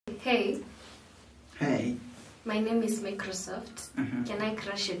Hey. Hey. My name is Microsoft. Can I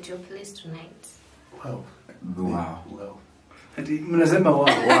crash at your place tonight? Wow. Wow. Wow. Mnasema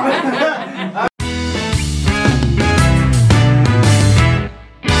wow.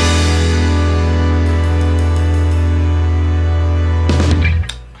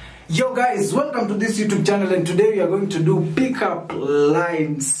 Yo guys, welcome to this YouTube channel, and today we are going to do pickup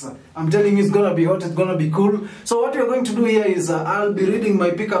lines. I'm telling you, it's gonna be hot, it's gonna be cool. So what we are going to do here is I'll be reading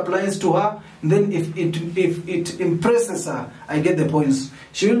my pickup lines to her, and then if it impresses her, I get the points.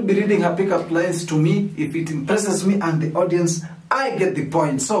 She will be reading her pickup lines to me. If it impresses me and the audience, I get the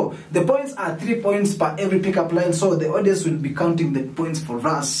points. So the points are 3 points per every pickup line, so the audience will be counting the points for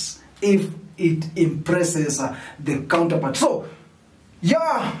us if it impresses the counterpart. So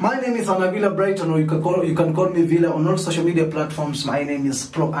yeah, my name is Anavila Brighton, or you can call me Villa on all social media platforms. My name is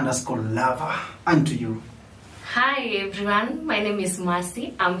Pro_Lava. And to you. Hi everyone, my name is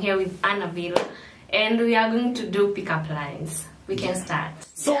Mercy. I'm here with Annabelle, and we are going to do pickup lines. We can start.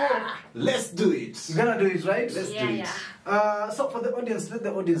 So let's do it. You're gonna do it, right? Let's do it. So for the audience, let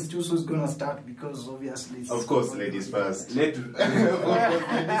the audience choose who's gonna start, because obviously Of course, ladies first. But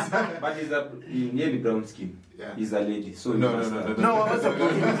he's a nearly brown skin. Yeah. He's a lady. So No, what's the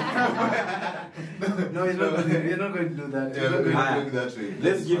point? No, you're not going to do that. Yeah, You're not going to look that way.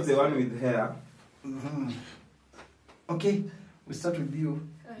 Let's give the one with hair. Okay, we start with you.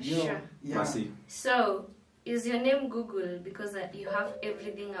 Sure. Yeah. Mercy. So, is your name Google? Because you have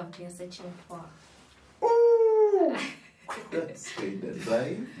everything I've been searching for. Ooh! That's kind of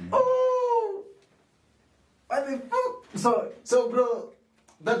right. Oh! What the fuck? So bro,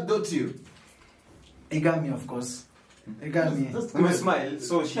 that got you. It got me, of course. It got me. Come on, smile.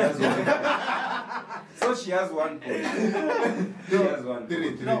 So she has one. So she has 1 point. She has 1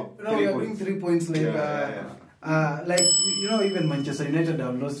 point. No, we are doing 3 points. Like, like you know, even Manchester United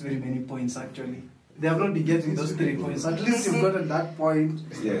have lost very many points. Actually, they have not been getting those 3 points. At least you've gotten that point.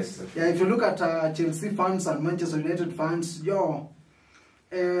 Yes. Yeah, if you look at Chelsea fans and Manchester United fans, yo.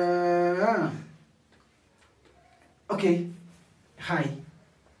 Okay. Hi.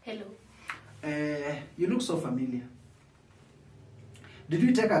 Hello. You look so familiar. Did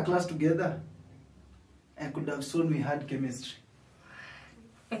we take a class together? I could have sworn we had chemistry.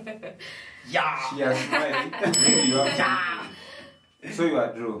 Yeah. She has smiled. You have so you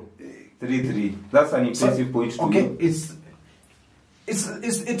are draw. 3-3. That's an impressive point to okay, you. it's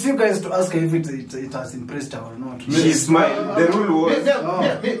you guys to ask her if it has impressed her or not. She smiled. The rule was.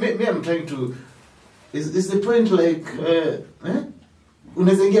 Me, I'm trying to. Is the point like?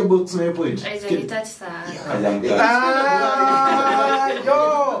 Unaweza ingia box na point. I touch sir.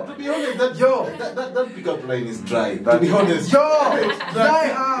 Yo! To be honest, that pickup line is dry. To That- be honest. Yo!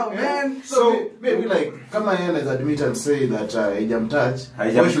 Dry how, man? So maybe like, come on and admit and say that I jam touch. I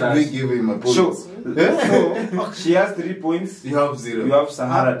Why jam should touch. we give him a point? Sure. So she has 3 points. You have 0. You have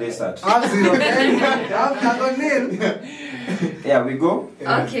Sahara Desert. I'm 0, man. I'm not nil. Yeah, we go.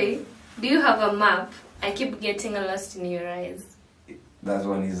 Okay. Do you have a map? I keep getting lost in your eyes. That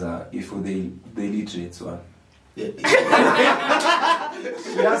one is if for the illiterates one. Yeah. She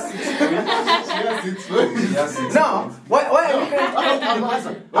has 6 points. She has 6 No, points. why are you going to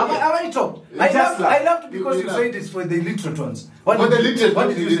have I talked? I laughed because you said it's for the illiterate ones. What the literate? What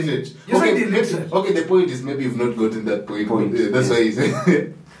did you say? You said the illiterate. Okay, the point is maybe you've not gotten that point. That's why you say.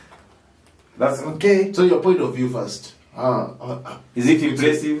 That's Okay. So your point of view first. Is it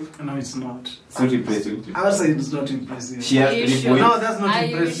impressive? No, it's not. It's not impressive. I'll say it's not impressive. She has Are you 3 sure? points. No, that's not Are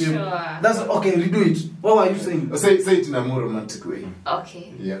you impressive. sure? That's okay. Redo it. What were you saying? Say it in a more romantic way.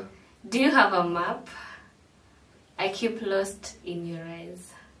 Okay. Yeah. Do you have a map? I keep lost in your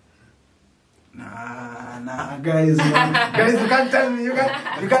eyes. Nah, guys, guys, you can't tell me. You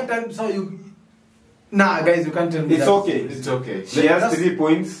can't tell me. So you. Nah, guys, you can't tell me. It's that. okay. It's okay. She has 3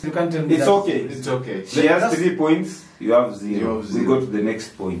 points. You can't tell me. It's that. okay. It's okay. She has 3 points. You have 0. You have 0. We go to the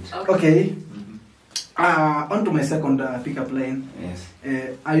next point. Okay. On to my second pickup line. Yes.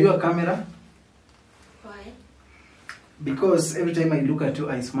 Are you a camera? Why? Because every time I look at you,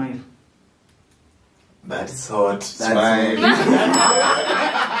 I smile. That's hot. Smile.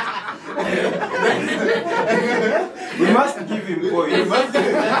 We must give him points.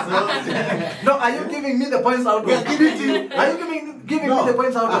 No, are you giving me the points out of Peter? Are you giving me the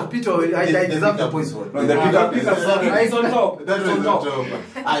points out of Peter? I deserve the points. No, the pickup is It's on top. That's on top.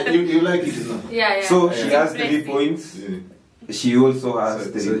 You like it enough. Yeah. So she has 3 points. Yeah. She also has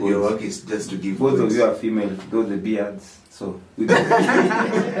 3 So points. your work is just to give Both of points. you are female, though the beards. So we go.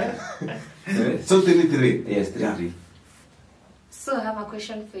 So 3-3. Yes, 3-3. So I have a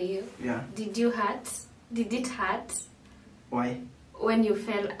question for you. Yeah. Did it hurt? Why? when you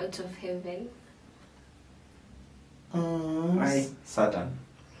fell out of heaven. Why? Satan.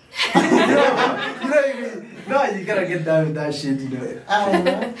 No, you gotta get down with that shit, you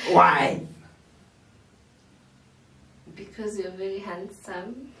know. Why? Because you're very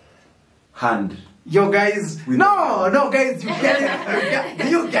handsome. Hand. Yo, guys. No, guys, you get it.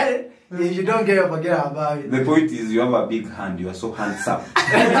 You get it. If you don't get it, forget about it. The point is, you have a big hand. You are so handsome.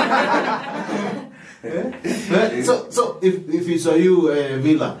 So if it's you,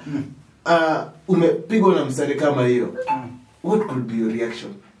 Villa, umepigwa na mstari kama hiyo, what could be your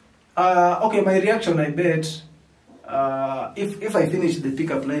reaction? Okay, my reaction, I bet, if I finish the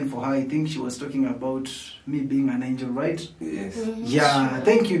pickup line for her, I think she was talking about me being an angel, right? Yes. Yeah,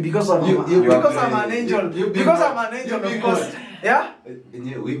 thank you, because I'm an angel. Because I'm an angel, of course. Yeah?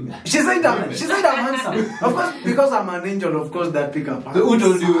 She said I'm handsome. Of course, because I'm an angel, of course, that pickup. Who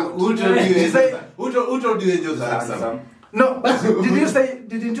told you angels are handsome? No,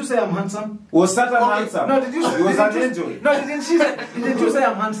 didn't you say I'm handsome? Was Satan handsome? No, did you say He was an angel. No, didn't you say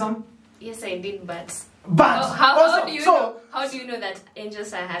I'm handsome? Yes, I did, but But how do you know that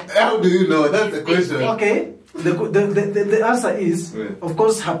angels are handsome? How do you know? That's the question. Okay, the answer is, Yeah. of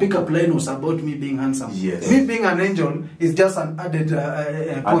course, her pickup line was about me being handsome. Yes. Me being an angel is just an added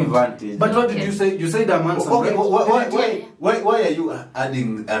point. Advantage. But what did you say? You said I'm handsome. Okay, right? why are you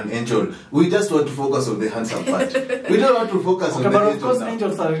adding an angel? We just want to focus on the handsome part. We don't want to focus on Okay, the but of angel course, now.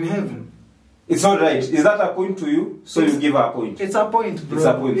 angels are in heaven. It's all right. Is that a point to you? So you give her a point. It's a point, bro. It's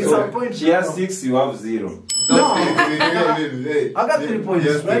a point. It's So a point. she has bro. 6, you have 0. No. Hey, I got 3 points,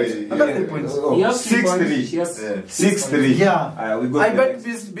 yes, right? three, I got yeah. 3 points. Oh, You have 3 points. 6-3. She has Yeah. 6-3. Yeah. We go I to bet the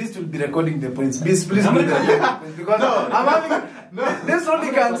next. Beast will be recording the points. Beast, please be recording the points. Because I'm having... This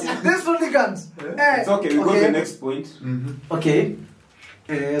only counts. This only counts. It's okay. We go to the next point. Okay.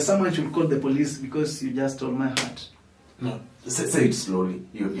 Someone should call the police because you just stole my heart. No, say it slowly.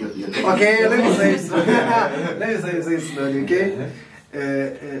 You're Okay, let me say it slowly. Let me say it slowly, okay?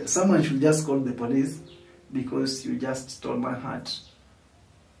 Someone should just call the police because you just stole my heart.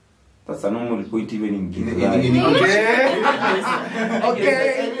 That's a normal point even in in English. Okay?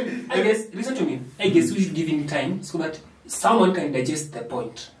 Okay. I guess, listen to me. I guess we should give him time so that someone can digest the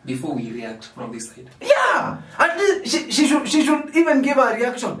point before we react from this side. Yeah, and she should even give a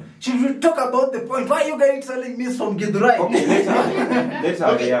reaction. She should talk about the point. Why are you guys telling me from Githurai? Okay, let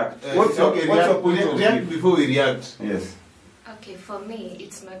her react. What's your point of react view? before we react? Yes. Okay, for me,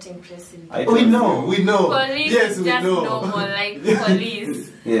 it's not impressive. We know. Police Yes, is we just know. normal, like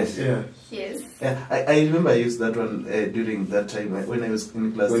police. Yes. Yeah. Yes. Yeah, I remember I used that one during that time when I was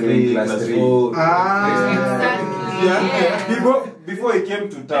in class When you were in 3, class class 3. 4. Exactly. Yeah. Before he came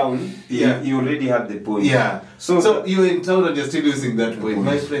to town, he already had the point. Yeah. So you were in town and you're still using that point,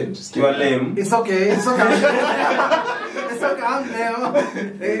 my friend. you are lame. It's okay. It's okay. It's okay. I'm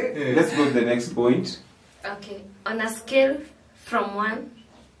there. Let's go to the next point. Okay, on a scale from 1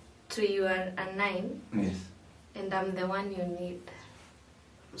 to you are a 9, Yes. and I'm the one you need.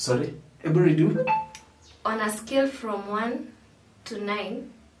 Sorry? Everybody do? On a scale from 1 to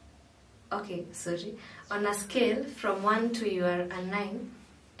 9, okay, sorry. On a scale from 1 to you are a 9,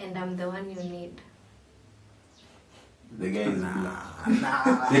 and I'm the one you need. The guy is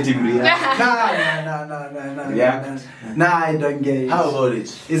Nah. let him react. Nah. Yeah. Nah, I don't get it. How about it?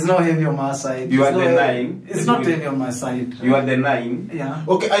 It's not heavy on my side. You It's are the not- 9. It's not heavy on my side. You are the 9. Yeah.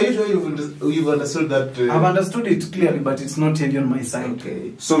 Okay, are you sure you've understood that? I've understood it clearly, but it's not heavy on my side.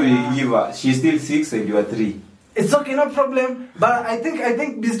 Okay. So we give her. She's still 6 and you are 3. It's okay, no problem. But I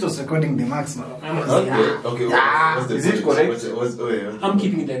think Beast was recording the max now. Okay. What's the Is it point? correct? Wait. I'm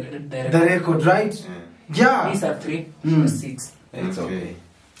keeping the The record, right? Yeah. These are 3, Mm. 6. It's okay.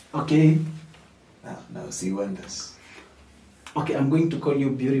 Okay. Now see wonders. Okay, I'm going to call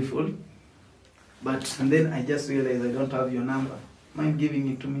you beautiful. And then I just realized I don't have your number. Mind giving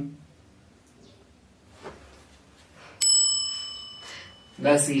it to me?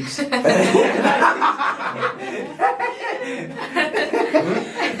 That's it.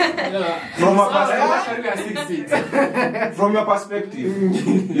 From your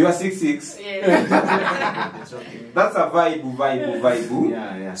perspective, you are 6'6". Yes. It's okay. That's a vibe.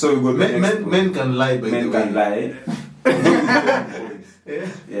 Yeah. So we go to the next point. Men can lie, by the Men way. can lie.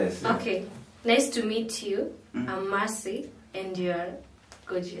 Yes. Okay, nice to meet you. I'm Marcy, and you're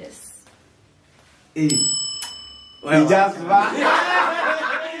gorgeous. Hey. He just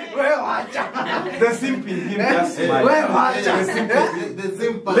Where watch? the simp in him just smile. Where watch? The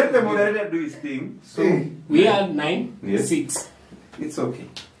same part. Let the moderator do his thing. So We are 9, Yes. 6. it's okay.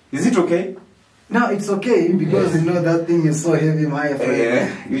 Is it okay? No, it's okay because you know that thing is so heavy, my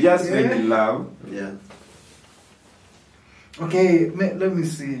friend. You just fell in love. Yeah. Okay, let me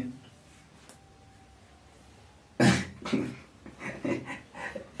see.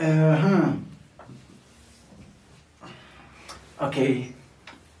 Okay.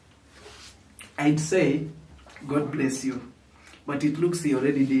 I'd say, God bless you. But it looks he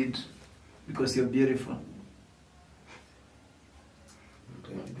already did. Because you're beautiful.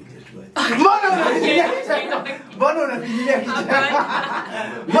 Mbona unafikiria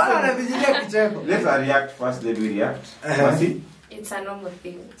kicheko? Let's react first, then we react. See? It's a normal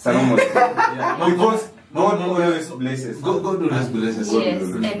thing. It's a normal thing. Because God always blesses. God always blesses. Yes,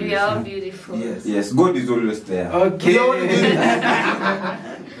 and we are all beautiful. Yes, God is always there. Okay.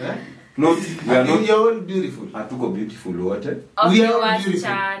 Not, we are not. You're all beautiful. Hatuko beautiful water. Okay, We are all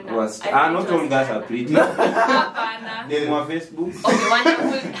wasichana. Not all guys are pretty. Hapana. Then more Facebook. Okay,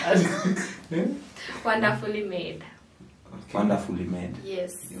 wonderfully made. Wonderfully made.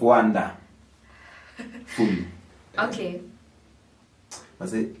 Yes. Wonder. Fully. Okay.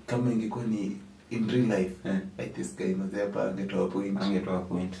 Mase kama ingekuwa ni in real life, like this guy mase hapa angetoa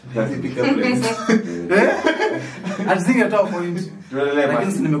point. Kasi pick up lines. Asingetoa point.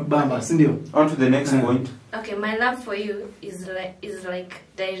 Lakini nimekubamba, si ndio? On to the next point. Okay, my love for you is like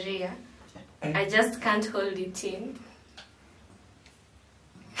diarrhea. I just can't hold it in.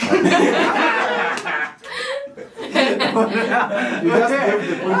 You just gave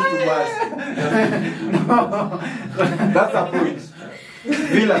the point to us. That's a point.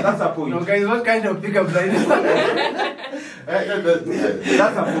 Villa, that's a point. No, guys, what kind of pickup line is that?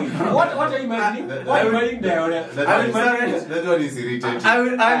 That's a point. What are you imagining? What are you imagining there? That one is irritating. I'll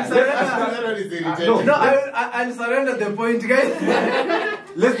surrender. That one is irritating. No, I'll surrender the point, guys.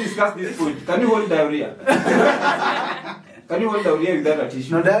 Let's discuss this point. Can you hold diarrhea? Can you hold diarrhea without a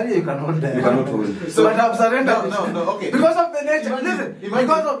tissue? No, diarrhea you can hold diarrhea. You cannot hold. So, but I've surrendered. No, okay. Because of the nature, listen, Imagine-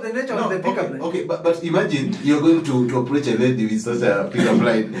 because of the nature of the pickup line. Okay, but imagine you're going to approach a lady with such a pickup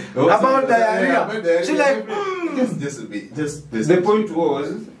line. About diarrhea. About diarrhea. She like, just The point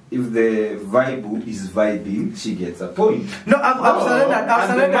was, if the vibe is vibing, she gets a point. no, I've surrendered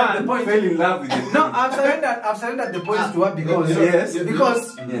And the man the point. fell in love with it. No, I've surrendered the points to her because Yes.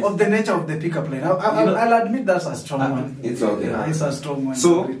 because Yes. of the nature of the pickup line. I'll admit that's a strong one. It's okay. Yeah, it's a strong one.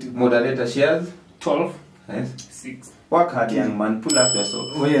 So, moderator shares. 12, Yes. 6. Work hard, young man. Pull up your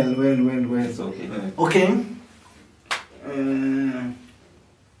socks. Well. It's okay. Okay.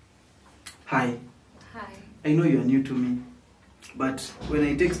 Hi. Hi. I know you're new to me, but when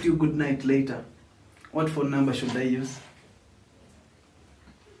I text you good night later, what phone number should I use?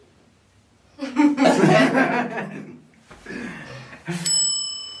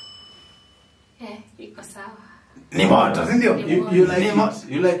 Iko sawa. Ni moto, si ndio? You like it.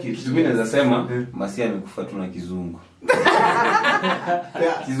 You like it. Mimi naweza sema Masia amekufa tu na kizungu.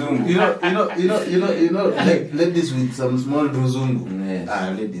 Yeah. Kizungu. You know, like ladies with some small ruzungu. Yes.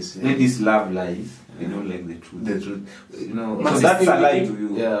 Ladies. Ladies love lies. They don't like the truth. The truth. You know. So that's a lie to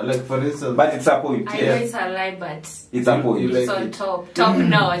you. Yeah, like for instance. But it's a point. I know it's a lie, but It's a point. You like it's on it. top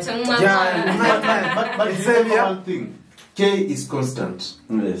notch. Yeah, but it's you same, know yeah. one thing. K is constant.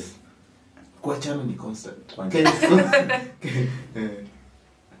 Yes. Kuachana ni constant. Constant. K is constant.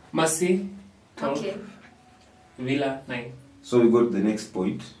 Mercy, 12. Okay. Villa, 9. So we go to the next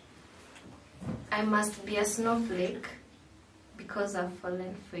point. I must be a snowflake because I've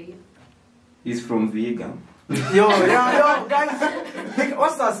fallen for you. He's from Viga. Yo, guys.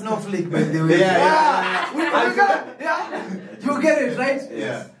 What's a snowflake, by the way? Yeah. You get it, right?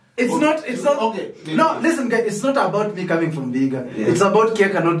 Yeah. It's not. Okay. No, listen, guys. It's not about me coming from Viga. Yeah. It's about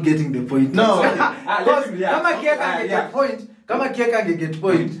Kieka not getting the point. No. Because kama Kieka get point, kama Kieka get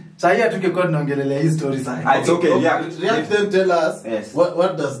point. Sahi atukekuwa tunaongelelea hii story sana. It's okay. Yeah. React then tell us Yes.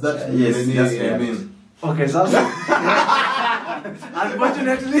 what does that mean? Yes, just I react. mean. Okay, so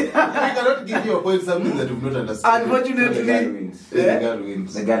unfortunately, We cannot give you a point something that you've not understood. The girl unfortunately, wins. The girl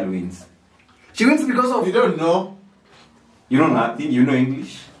wins. The girl wins. she wins because of. You don't know. You know nothing. You know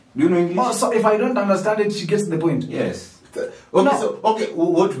English. Do you know English? Oh, so if I don't understand it, she gets the point. Yes. Okay, No. so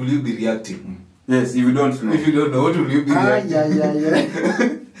what will you be reacting? Yes. If you don't know. If you don't know, what will you be reacting? Yeah.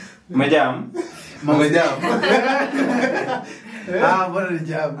 Madam. Mama jam. Mbona ni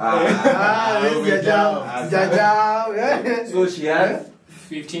jam? Umejam. Jam. So she has.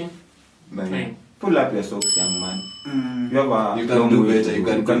 15, 9. 9. Pull up your socks, young man. You have a. You can long do way better, to you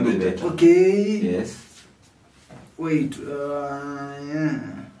go. can do better. Okay. Yes. Wait.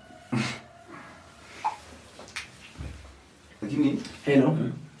 Yeah. Lakini. Hello.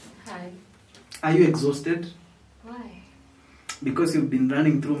 Hi. Are you exhausted? Why? Because you've been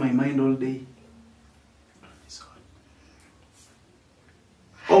running through my mind all day.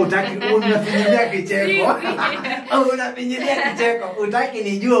 Oh, utaki unafinyilia kicheko. Oh, unafinyilia kicheko. Utaki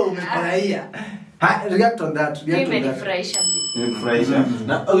nijue umefurahia. React on that. React on that. Imenifurahisha bibi. Nimefurahisha.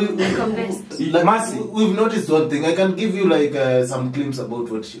 Now, Convinced. Mercy, we've noticed one thing. I can give you like some glimpse about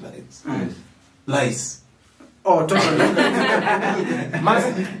what she likes. Lies. Oh, totally.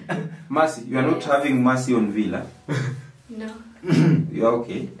 Mercy, you are not having mercy on Villa. No. You are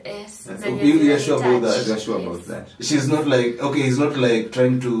okay? Yes. You are sure about that? You are sure about that? She's not like, okay, he's not like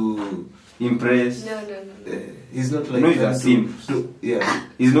trying to Impress? No. he's not like No, he's a trying simp. yeah.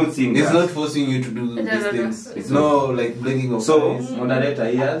 He's not seeing He's that. not forcing you to do No, these no. things. It's No, like blinking of So, eyes. moderator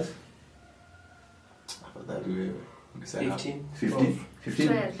years? That way. 15. 15? 15?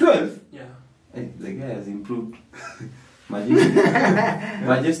 12. 12? Yeah. Hey, the guy has improved.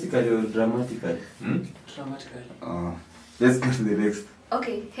 Majestically or dramatically? Dramatically. Let's go to the next.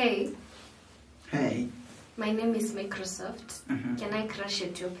 Okay, hey. Hey. My name is Microsoft. Can I crash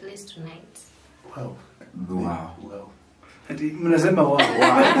at your place tonight? Wow. Wow. Wow. Ati mnasema wow.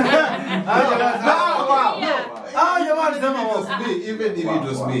 Jamani sema wow. Even if it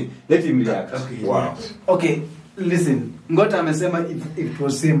was me. Let him react. Okay. Wow. Okay, listen. Ngota amesema if it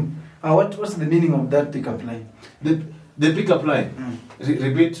was him. What's the meaning of that pickup line? The pickup line.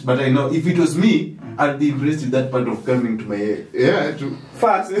 Repeat, but I know if it was me, I'd be impressed with that part of coming to my to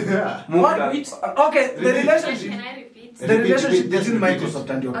Fast. yeah. What? Okay, the relationship. Can I repeat? The relationship Just between repeat it. Microsoft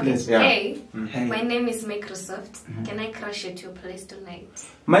and your Okay. place. Yeah. Hey, Hey. my name is Microsoft. Can I crash at your place tonight?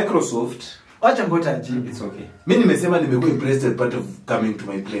 Microsoft. Wacha Ngota ajibu. It's okay. Mi nimesema nimekuwa impressed at part of coming to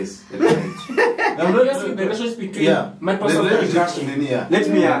my place. I'm not Yes, the relationship between yeah. Microsoft The and relationship crashing. between, yeah. Let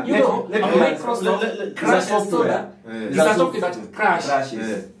me You know, let a me Microsoft is a software. It's a software that crashes.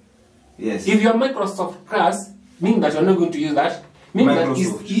 crashes. Yes. If your Microsoft crash, meaning that you're not going to use that, meaning that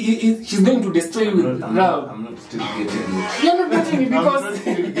Microsoft. she's going to destroy you with I'm love. not still getting it. You're not getting it because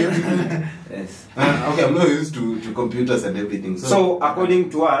Yes. Okay, I'm not used to computers and everything. So according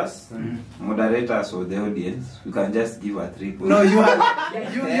to us, moderators or the audience, we can just give her 3 points. No, you are not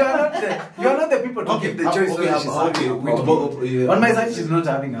the people to give the choice. Okay, whether she's okay. having a With point. both, yeah. On my side, she's not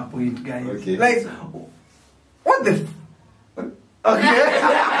having a point, guys. Okay. Like, what the? Okay.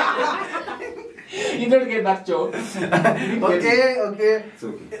 you don't get that joke. Okay. It's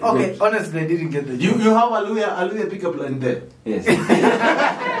okay. Okay. Honestly, I didn't get the You joke. you have Hallelujah pickup line there. Yes.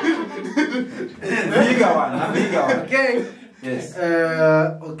 Bigger one. A bigger one. Okay. Yes.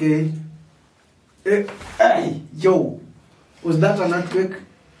 Okay. Hey, yo, was that an earthquake,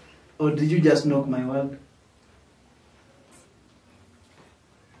 or did you just knock my world?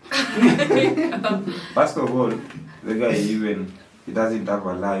 First of all, the guy even he doesn't have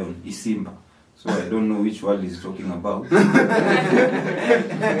a lion. He's Simba. So I don't know which world he's talking about. The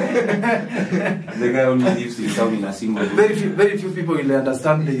guy only lives in town in a single room. Very few people will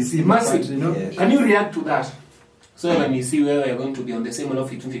understand the easy Massive, part, you know. Yes. Can you react to that? So when you see where we are going to be on the same level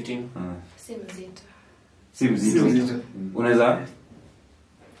of 15-15. Seems it. Simzito. Unaweza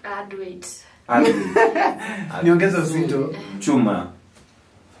Add weight. Niongeza uzito. chuma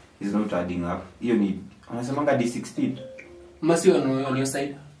is not adding up. Hiyo ni anasemanga D16. Mercy on your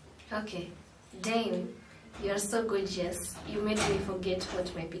side. Okay. Dane, you're so gorgeous. You made me forget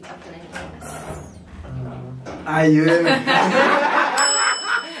what my pickup line was. Aye. We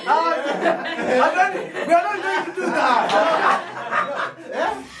are not going to do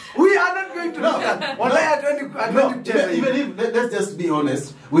that. We are not going to do that. Wallahi, Even if let's just be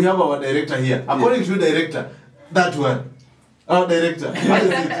honest, we have our director here. According to director, that one, our director. What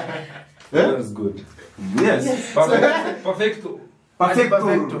is it? That was good. Yes. Perfecto.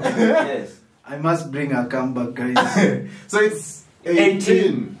 Perfecto. Yes. I must bring a comeback, guys. So it's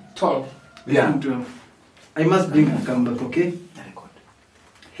 18. 12. Yeah. 12. I must bring a comeback, okay?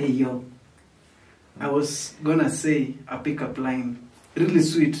 Hey, yo. I was gonna say a pickup line really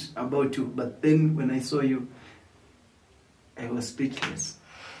sweet about you, but then when I saw you, I was speechless.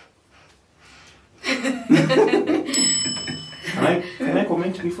 Can I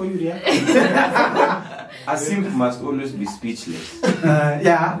comment before you react? A simp must always be speechless.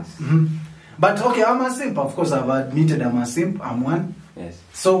 Yeah. Mm-hmm. But okay, I'm a simp. Of course, I've admitted I'm a simp. I'm one. Yes.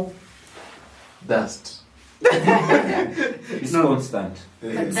 So, Dust. It's No. constant.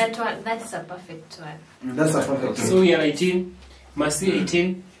 But that's a perfect one. that's a perfect. So we are 18, Mercy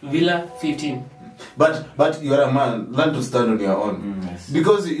 18, Villa 15. But you are a man. Learn to stand on your own. Yes.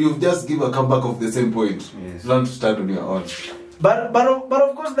 Because you've just give a comeback of the same point. Yes. Learn to stand on your own. But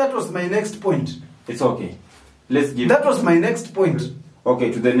of course, that was my next point. It's okay. Let's give. That was my next point.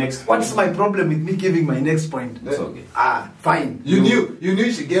 Okay, to the next. What's my problem with me giving my next point? It's okay. Fine. You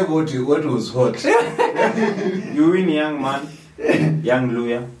knew she gave what was hot. You win, young man. Young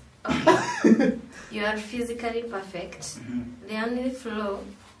Luya. You are physically perfect. The only flaw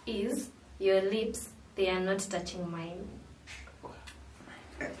is your lips. They are not touching mine.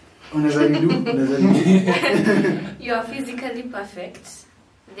 Unaweza nidu. You are physically perfect.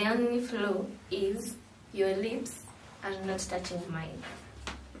 The only flaw is your lips are not touching mine.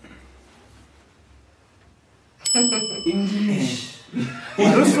 English.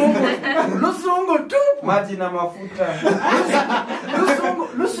 Lusungu tupu. Maji na mafuta.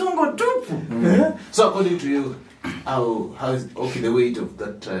 Lusungu tupu. So according to you, how is the weight of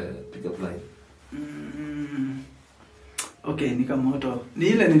that pickup line? Okay, nikamoto. Ni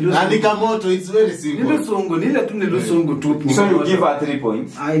ile ni lusungu. Nikamoto, it's very Ni simple. lusungu, ni ile tu ni lusungu tupu. So you give her 3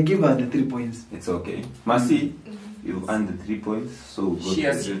 points. I give her the 3 points. It's okay. Mercy, you've earned the 3 points. So we'll go She to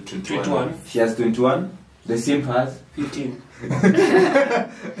has 21. She has 21. The same has 15.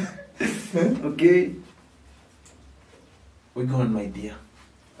 Okay. We go on, my dear.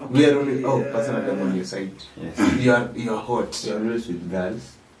 Okay. We are only personally I'm on your side. yes. You are hot. You're always with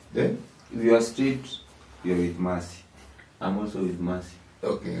girls. Eh? If you are straight, you're with Mercy. I'm also with Mercy.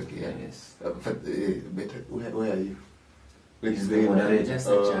 Okay, yeah. Yes. But where are you? He's the moderator. Just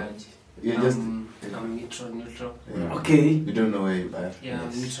a judge. You're just. I'm neutral. Yeah. Okay. You don't know where you are. Yeah, I'm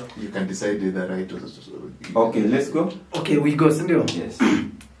neutral. You can decide either right or. Okay, let's go. Okay, we go, sindio? Yes.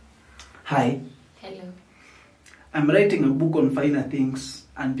 Hi. Hello. I'm writing a book on finer things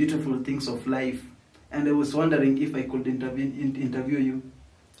and beautiful things of life. And I was wondering if I could interview you.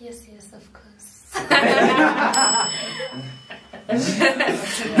 Yes, of course.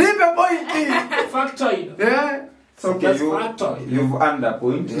 Leave a point. Factoid. Yeah. Okay, That's factoid. you've earned a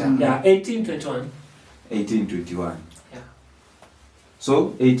point. Yeah, 18, 21. 18, 21. Yeah.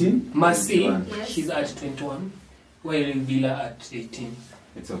 So, 18? Mercy, 21. Yes. she's at 21, while Villa at 18.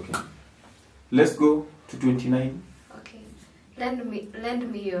 It's okay. Let's go to 29. Okay. Lend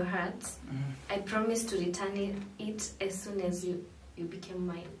me your heart. I promise to return it as soon as you became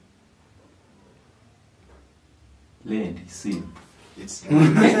mine. Lend, sim. It's. Sim.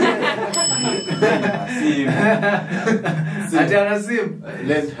 Ati anasim.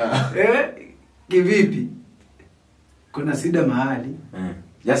 Lend her. Kivipi? Kuna sida mahali.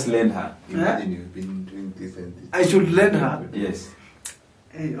 Just lend her. Imagine you've been doing this and this. I should lend her. Yes.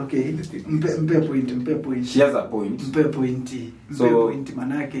 Hey, okay. Mpe point. She has a point. Mpe pointi. So- Mpe pointi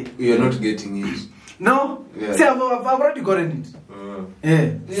manake. You're not getting it. No. Yeah. See, I've already gotten it. Yeah.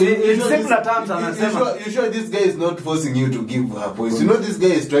 In simpler terms, anasema. You sure this guy is not forcing you to give her points? You know this guy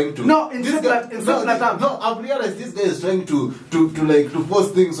is trying to. No, in this simpler guy- terms. No, I've realized this guy is trying to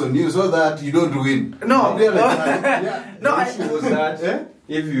force things on you so that you don't win. No. I've realized that. Yeah. No, The issue was that Eh?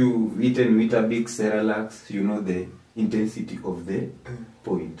 if you eaten with a big Cerelac, you know the intensity of the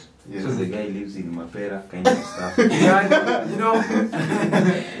point. Yes. So the guy lives in Mapera kind of stuff. Yeah, you know.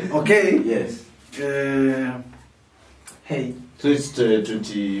 Okay. Yes. Hey. So it's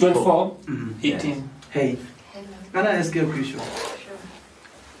 24. 24, Mhm. 18. Hey. Hello. Can I ask you a question? Sure.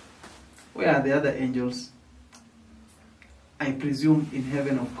 Where are the other angels? I presume in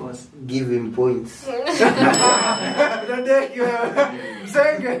heaven, of course. Give him points.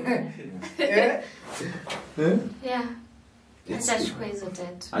 Yeah. It's- Acha achukue hizo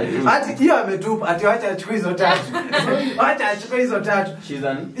tatu. I think Ati hiyo ametupa, ati wacha achukue hizo tatu. Wacha achukue hizo tatu. she's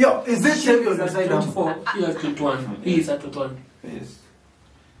an Yo, is it heavy on the He's side at of 24, he has 21. He is at 21. yes.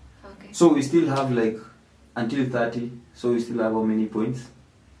 Okay. So we still have like until 30. So we still have how many points?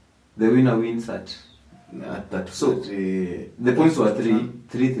 The winner wins at That So, the points were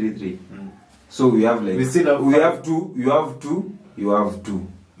 3. So we have like We still have we five. have 2. You have 2. You have 2.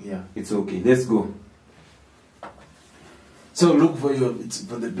 Yeah. It's okay. Let's go So look for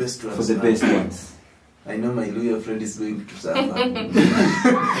the best ones. for the now. best ones. I know my lawyer friend is going to suffer.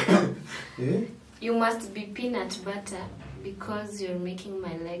 Yeah? You must be peanut butter because you're making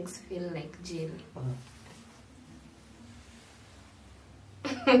my legs feel like jelly.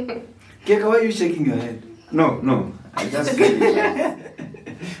 Keka, why are you shaking your head? No. I just feel it.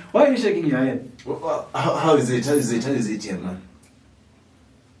 Why are you shaking your head? How is it? How is it, young man?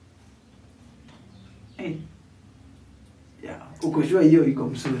 Hey. Yeah, uko sure hiyo iko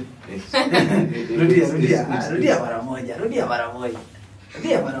mzuri. Yes. Rudia mara moja.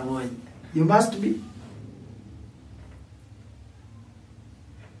 You must be.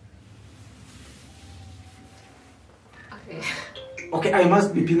 Okay. Okay, I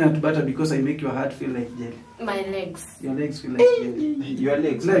must be peanut butter because I make your heart feel like jelly. My legs. Your legs feel like jelly. Your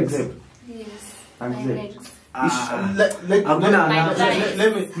legs. Legs. Yes. And My zip. legs.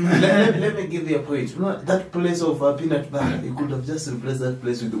 Let me give you a point. You know, that place of peanut butter, you could have just replaced that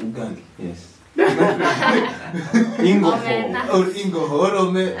place with ugali. Yes. Ingo. Omena. Or Ingo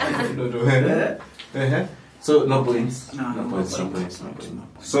Horome. So no points. No points. points.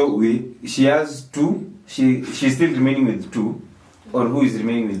 So she has 2. She's still remaining with 2. Or who is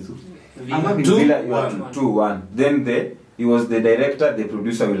remaining with 2? I'm having 2, Villa, you have 1. 2, 1. Then it was the director, the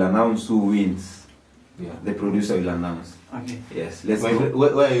producer will announce who wins. Yeah. The producer will announce. Okay. Yes, let's Why, go.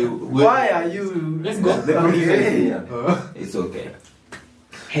 why are you? Why are you? Let's go. The producer is Okay. here. It's okay.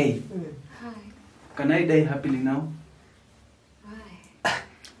 Hey, Hi. can I die happily now? Why?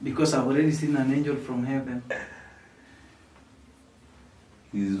 Because I've already seen an angel from heaven.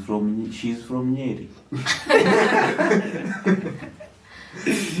 She's from Nyeri.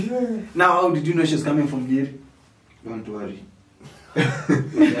 Now, how did you know she's coming from here? Don't worry.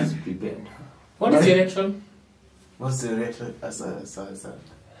 Just prepared. What is your reaction? What's the rate as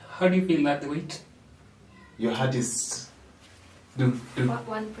How do you feel at the weight? your heart is? Do.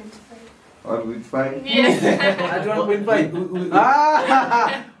 1.5. Or with 5? Yes. At 1.5.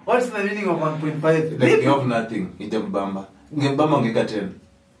 Ah, what's the meaning of 1.5? Like you have nothing. Ijambamba. Ngembamba ngeka 10.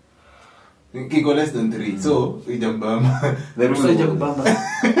 Kiko less than 3. So ijambamba. The rule So was- Jakubamba.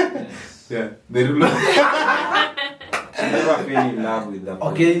 Yeah. The rule. She never fell in love with that.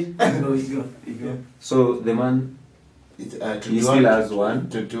 Okay, you go. So the man. It's He still has 1.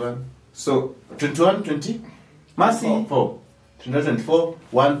 21. So 21, 20. Mercy. 4. 24.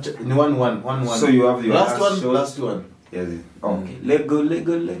 1. So you have your last one. shot. Last one. Yes. Okay. Let go.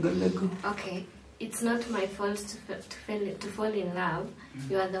 Okay. It's not my fault to fall in love.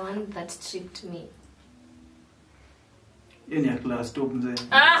 You are the one that tricked me. Hiyo ni ya class top mzee.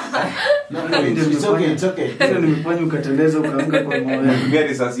 No, it's okay. It's okay. Hiyo nimefanya ukateleza ukaanguka kwa moyo. Tumia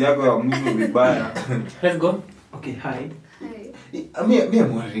risasi yako ya mwisho vibaya. Let's go. Okay, hi. Hi. Me,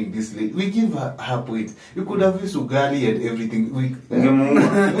 I'm worrying this lady. We give her point. You could have used ugali and everything. We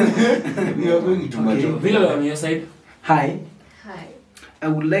Ungemuua. are going to Okay. matter. Villa on your side. Hi, Hi. I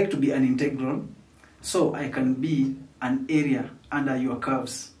would like to be an integral, so I can be an area under your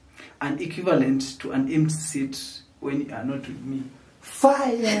curves, an equivalent to an empty seat when you are not with me.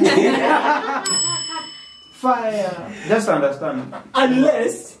 Fire! Fire! Just understand.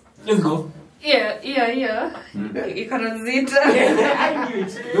 Unless. Let's go. Yeah. You cannot sit. I knew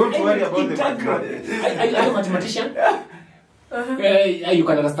it. Don't worry about the Integral. mathematics. Are you a mathematician? You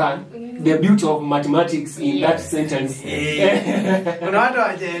can understand the beauty of mathematics in that sentence. Kuna watu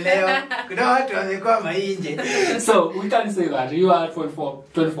hawajaelewa. Kuna watu wamekuwa mainje. So we can say that you are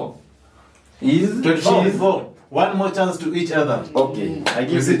 24. Is 24. One more chance to each other. Okay. I You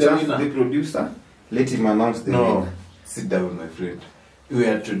give see the the chance to winner? the producer. Let him announce the No. winner. Sit down, my friend. We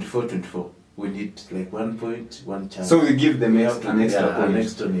are 24. We need like 1 point, 1 chance. So we give them We have to an extra yeah, point. an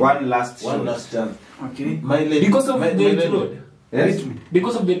extra point. One last One shot. last chance. Okay. My lady. Because of my the lady. road. Yes.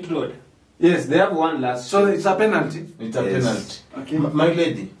 Because of the road. Yes, they have one last So shot. it's a penalty. It's a Yes. penalty. Okay. My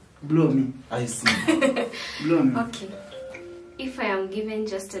lady. Blow me. I see. Blow me. Okay. If I am given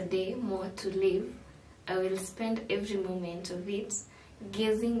just a day more to live, I will spend every moment of it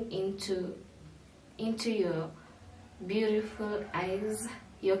gazing into your beautiful eyes,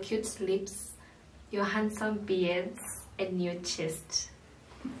 your cute lips, your handsome beards, and your chest.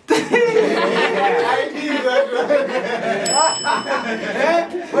 I did that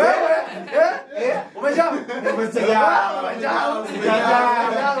Umejaa?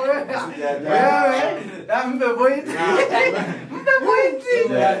 Mpe point. Mpe point.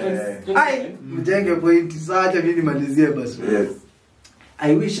 Ai, mjenge point. Sasa acha mimi nimalizie basi. Yes.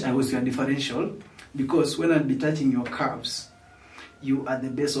 I wish I was your differential because when I'll be touching your curves, you are the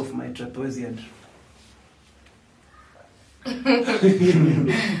base of my trapezoid.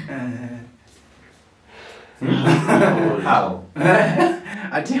 How?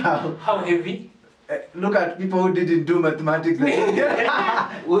 Ati how? How heavy? Look at people who didn't do mathematics. We did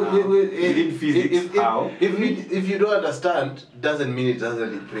physics. How? If you don't understand, doesn't mean it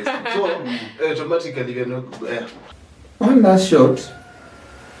doesn't impress you. So automatically you're not. One last shot.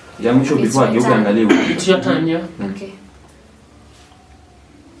 Ya mwisho It's before my ageuke turn. angalie. It's your turn, yeah? Okay.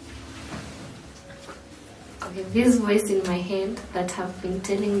 Okay, this voice in my head that have been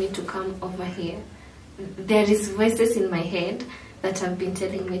telling me to come over here. There is voices in my head that have been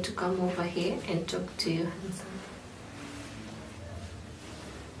telling me to come over here and talk to you, handsome.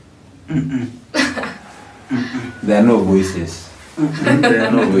 There are no voices. There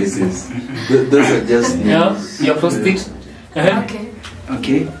are no voices. Those are just. Yeah? You're frosted. Okay.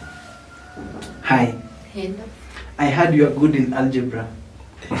 Okay. Hi. Hello. I heard you are good in algebra.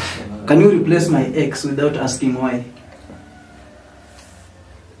 Can you replace my ex without asking why?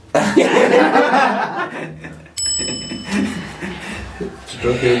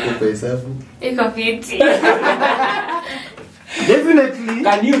 Tutoke huko kwa hesabu. Iko fiti. Definitely.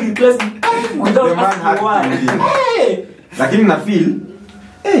 Can you replace me without The man asking had why? to leave. Hey! Lakini na feel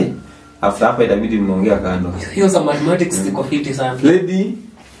after hapa itabidi mmeongea kando. Hiyo za mathematics ziko fiti sana. Lady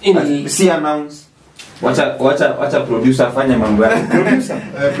si announce. Wacha producer afanye mambo yake.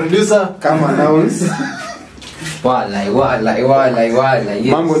 Producer kama announce. Walai.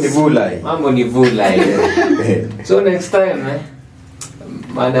 Yes. Mambo ni vulai. So next time,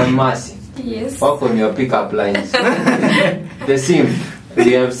 Madam Mercy, Yes. work on your pickup lines. The sim,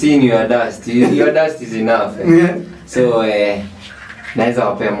 we have seen your dust. Your dust is enough. So, naweza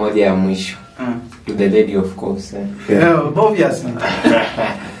wapea moja ya mwisho. To the lady, of course. Yeah, obviously.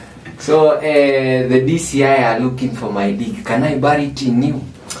 So, the DCI are looking for my dick. Can I bury it in you?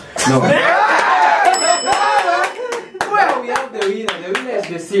 No. Well, we have the winner. The winner is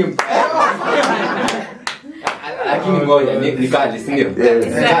the sim. Lakini ngoja ni kali, si ndio?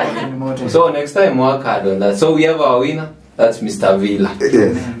 So next time work hard on that. So we have our winner. That's Mr. Villa.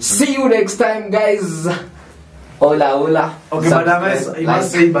 Yes. See you next time, guys. Hola. Okay, madam, I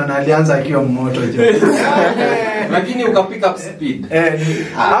must say bana alianza akiwa moto jo. Lakini uka pick up speed.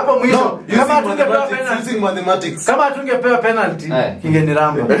 Hapo mwisho kama tungepewa Using penalty. mathematics. Kama tungepewa penalty,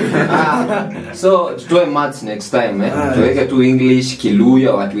 kingeniramba. So tutoe maths next time, tuweke tu English,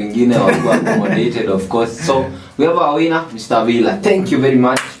 Kiluya, watu wengine wakuwa accommodated, of course. So we have our winner, Mr. Villa. Thank you very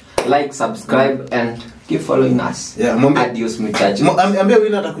much. Like, subscribe and keep following us. Yeah, Adios muchachos. Ambia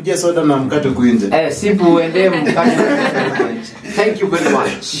wina atakujia soda na mkate kuinje. Sipu uende mkate. Thank you very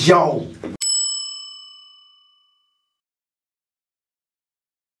much. Yo.